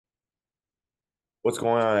What's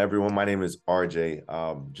going on, everyone? My name is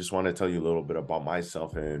RJ. Just want to tell you a little bit about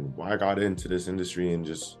myself and why I got into this industry and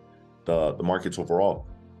just the markets overall.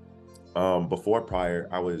 Prior,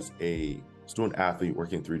 I was a student athlete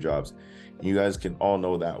working three jobs. And you guys can all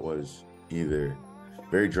know that was either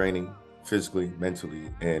very draining physically,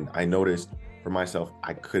 mentally, and I noticed for myself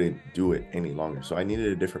I couldn't do it any longer. So I needed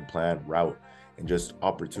a different plan, route, and just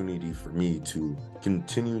opportunity for me to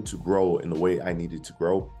continue to grow in the way I needed to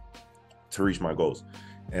grow to reach my goals.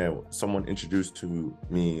 And someone introduced to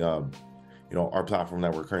me, our platform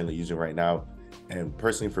that we're currently using right now. And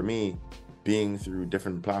personally, for me, being through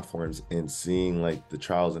different platforms and seeing like the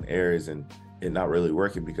trials and errors and it not really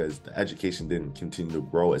working because the education didn't continue to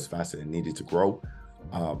grow as fast as it needed to grow.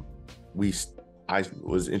 Um, we, I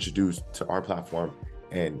was introduced to our platform,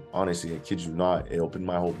 and honestly, I kid you not, it opened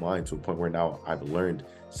my whole mind to a point where now I've learned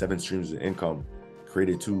 7 streams of income,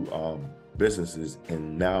 created two businesses,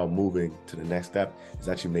 and now moving to the next step is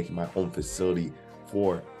actually making my own facility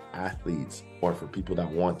for athletes or for people that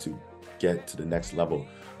want to get to the next level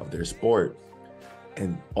of their sport,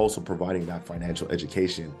 and also providing that financial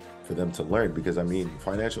education for them to learn. Because I mean,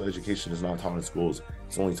 financial education is not taught in schools,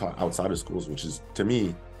 it's only taught outside of schools, which is to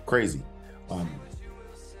me crazy. um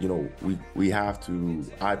we have to,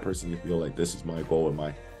 I personally feel like this is my goal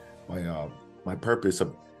and my purpose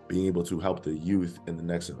of being able to help the youth in the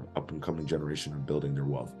next up and coming generation of building their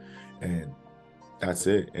wealth. And that's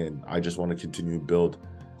it. And I just want to continue to build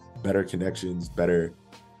better connections, better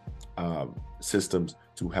systems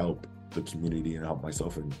to help the community and help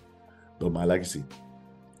myself and build my legacy.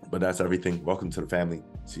 But that's everything. Welcome to the family.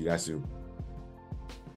 See you guys soon.